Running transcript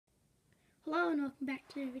Hello and welcome back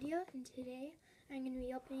to another video, and today I'm going to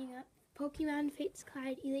be opening up Pokemon Fates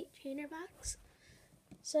Collide Elite Trainer Box.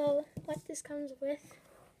 So what this comes with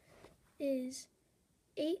is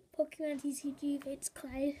 8 Pokemon TCG Fates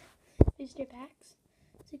Collide booster packs,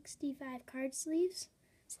 65 card sleeves,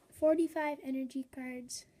 45 energy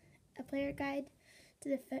cards, a player guide to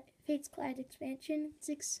the Fates Collide expansion,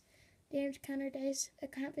 6 damage counter dice, a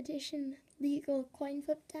competition legal coin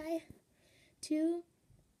flip die, 2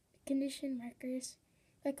 condition markers,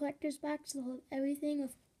 a collector's box to hold everything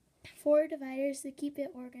with 4 dividers to keep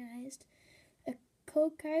it organized, a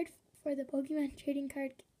code card for the Pokemon trading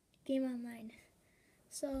card game online.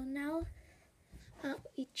 So now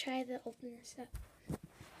we try to open this up.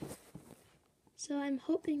 So I'm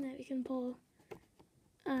hoping that we can pull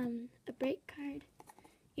a break card,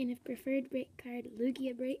 and if preferred break card,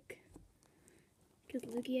 Lugia break, because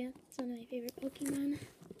Lugia is one of my favorite Pokemon.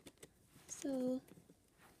 So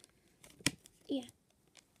yeah,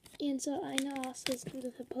 and so I know also it's good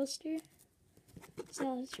with a poster, so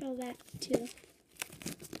I'll show that too.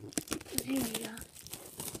 There we go.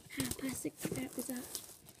 Plastic wrap is off.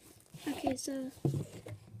 Okay, so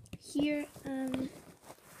here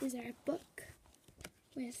is our book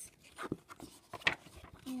with,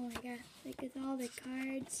 oh my god, like with all the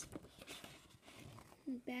cards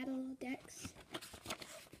and battle decks.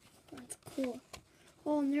 Oh, that's cool.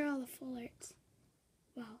 Oh, and they're all the full arts.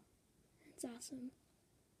 Wow. That's awesome.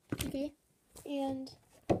 Okay, and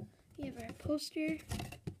we have our poster.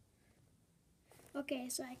 Okay,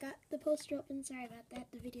 so I got the poster open. Sorry about that.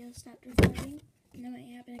 The video stopped recording, and that might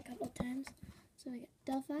happen a couple times. So we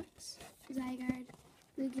got Delphox, Zygarde,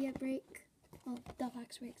 Lugia break, oh,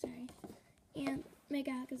 Delphox break, sorry, and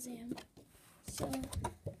Mega Alakazam. So,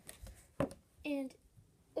 and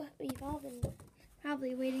what we've all been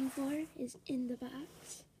probably waiting for is in the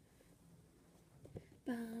box.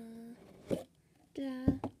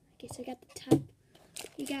 Okay, so I got the top.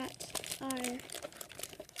 We got our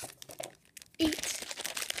 8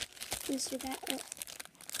 booster packs,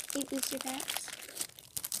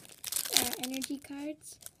 our energy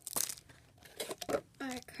cards,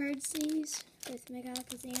 our card sleeves with Mega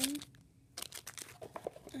Alakazam.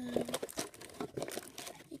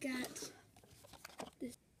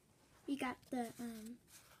 We got the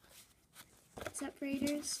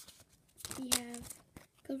separators. We have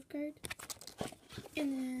code card,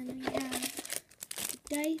 and then we have the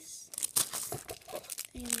dice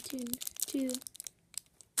and two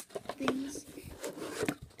things,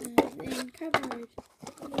 and cardboard.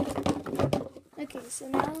 Okay, so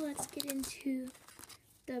now let's get into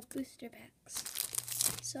the booster packs.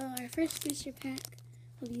 So our first booster pack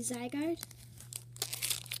will be Zygarde.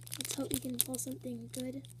 Let's hope we can pull something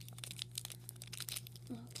good.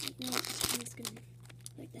 Oh, no, I'm just gonna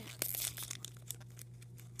like that.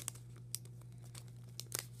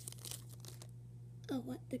 Oh,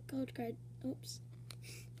 what? The code card. Oops.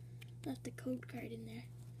 Left the code card in there.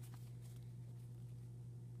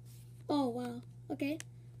 Oh, wow. Okay.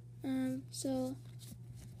 So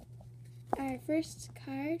our first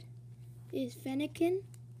card is Fennekin.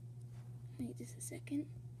 Wait just a second.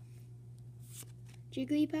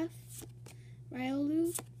 Jigglypuff,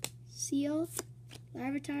 Riolu, Seal,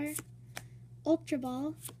 Larvitar, Ultra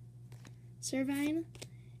Ball, Servine,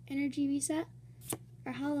 Energy Reset.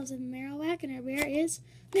 Our holos of Marowak, and our rare is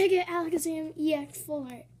Mega Alakazam EX Full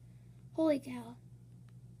Art. Holy cow.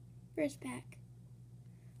 First pack.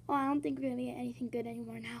 Oh, I don't think we're going to get anything good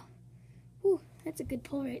anymore now. Whew, that's a good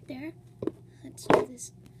pull right there. Let's do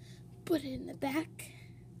this. Put it in the back.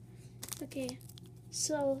 Okay,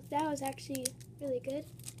 so that was actually really good.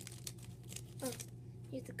 Oh,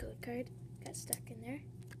 here's the code card. Got stuck in there.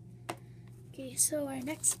 Okay, so our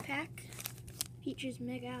next pack features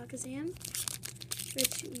Mega Alakazam,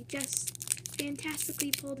 which we just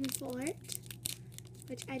fantastically pulled in full art,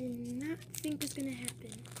 which I did not think was going to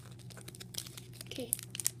happen. Okay,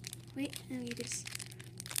 wait, let me just...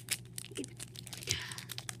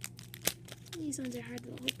 These ones are hard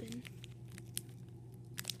to open.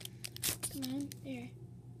 Come on, there.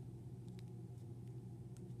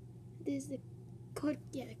 There's the code,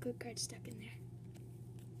 yeah, the code card's stuck in there.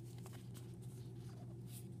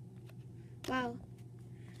 Wow.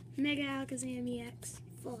 Mega Alakazam EX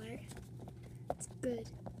Full Art. That's good.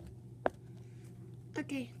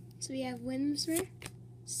 Okay, so we have Whimsir,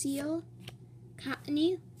 Seal,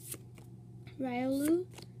 Cottony, Riolu,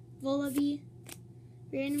 Volibee,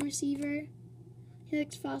 Random Receiver,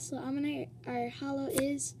 Helix Fossil, Ammonite. Our holo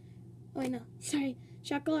is, oh wait, no, sorry,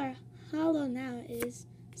 Shuckle. Our holo now is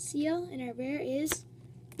Seal, and our rare is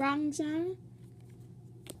Bronzong.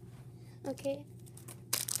 Okay,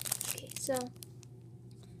 so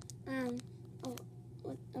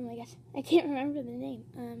gosh, I can't remember the name.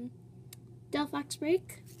 Delphox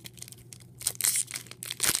Break.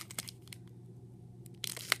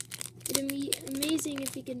 It'd be amazing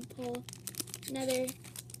if you can pull another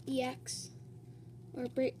EX or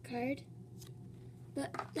break card,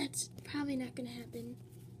 but that's probably not going to happen.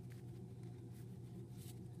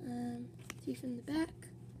 See from the back.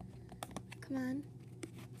 Come on.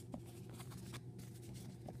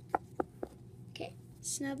 Okay,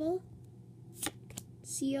 Snubbull,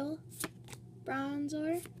 Seal,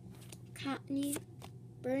 Bronzor, Cottonee,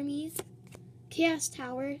 Burmy, Chaos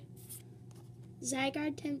Tower,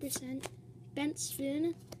 Zygarde 10%, Bent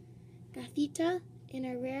Spoon, Gothita, and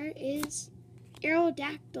our rare is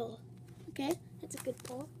Aerodactyl. Okay, that's a good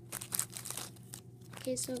pull.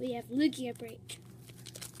 Okay, so we have Lugia Break.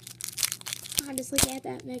 I'm just looking at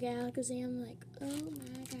that Mega Alakazam like, oh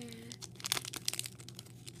my god.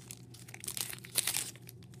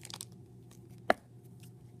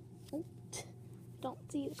 Oh,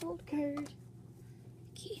 don't see the gold card.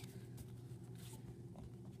 Okay.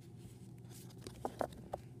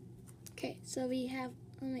 Okay, so we have,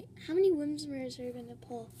 oh wait, how many Whimsmurs are we going to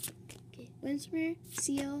pull? Okay, Whimsmur,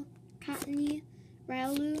 Seal, Cottonee,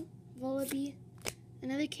 Riolu, Volibee,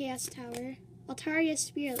 another Chaos Tower, Altaria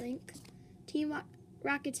Spirit Link, Team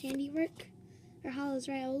Rocket's Handiwork, our holo is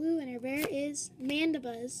Riolu, and our rare is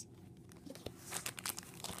Mandibuzz.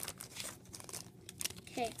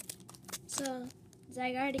 Okay, so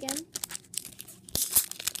Zygarde again.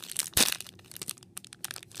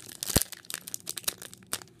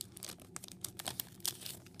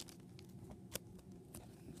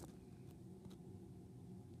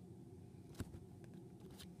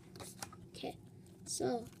 Okay,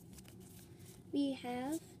 so we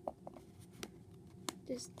have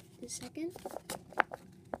just a second.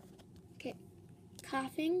 Okay,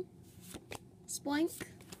 Coughing, Spoink,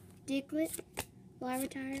 Diglett,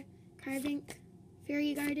 Larvitar, Carbink,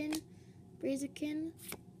 Fairy Garden, Blaziken,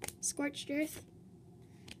 Scorched Earth.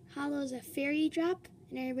 Holo's a Fairy Drop,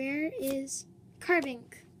 and our rare is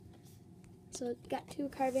Carbink. So we got 2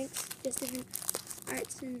 Carbinks, just different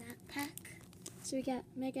arts in that pack. So we got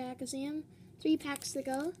Mega Alakazam, 3 packs to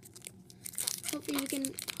go. Hopefully we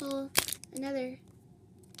can pull another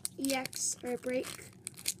EX or a break,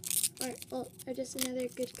 or just another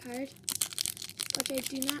good card, which I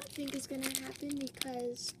do not think is going to happen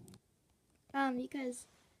because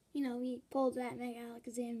you know, we pulled that Mega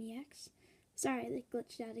Alakazam EX. Sorry, they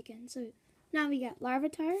glitched out again. So now we got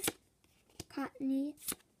Larvitar, Cottonee,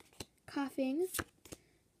 Coughing,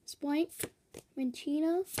 Spoink,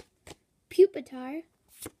 Minccino, Pupitar,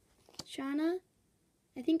 Shauna.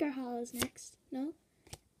 I think our holo is next. No?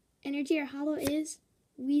 Energy, our holo is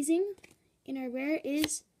Weezing, and our rare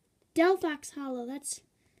is Delphox holo. That's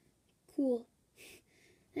cool.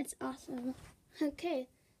 That's awesome. Okay,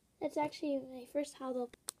 that's actually my first holo.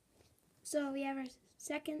 So we have our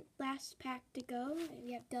second last pack to go, and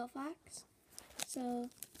we have Delphox. So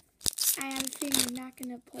I have a feeling I'm not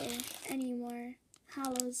going to pull any more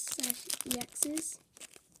holos / EXs.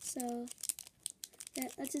 So yeah,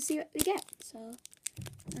 let's just see what we get. So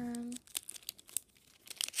come on,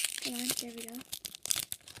 there we go.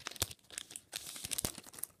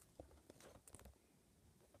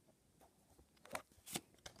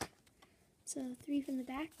 So 3 from the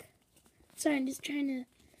back. Sorry, I'm just trying to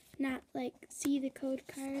not like see the code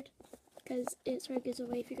card because it sort of gives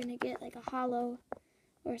away if you're gonna get like a holo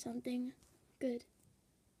or something. Good.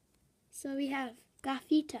 So we have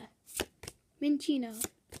Gothita, Minccino,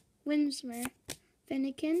 Whimsmur,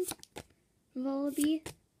 Fennekin, Volibee,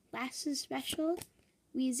 Lassus Special,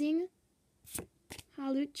 Weezing,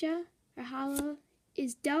 Hawlucha. Our holo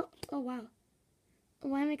is oh wow.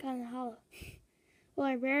 Why am I calling it holo? Well,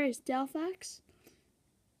 our rare is Delphox.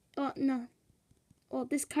 Oh, no. Well,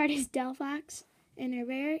 this card is Delphox, and our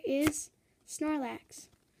rare is Snorlax.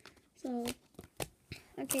 So,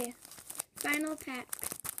 okay. Final pack.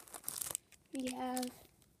 We have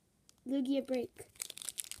Lugia Break.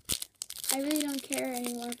 I really don't care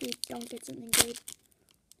anymore if we don't get something good.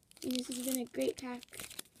 This has been a great pack,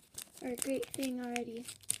 or a great thing already.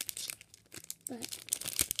 But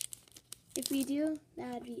if we do,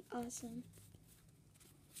 that would be awesome.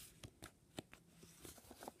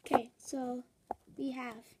 Okay, so we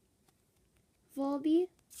have Volibee,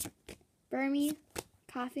 Burmy,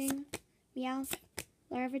 Coughing, Meowth,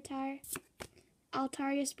 Larvitar,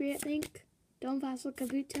 Altaria Spirit Link, Domefossil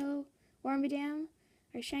Kabuto, Wormadam.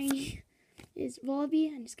 Our shiny is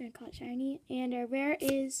Volibee, I'm just going to call it shiny, and our rare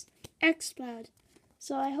is Exploud.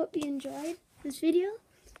 So I hope you enjoyed this video.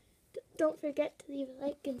 Don't forget to leave a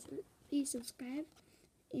like and please subscribe,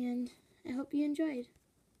 and I hope you enjoyed.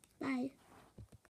 Bye.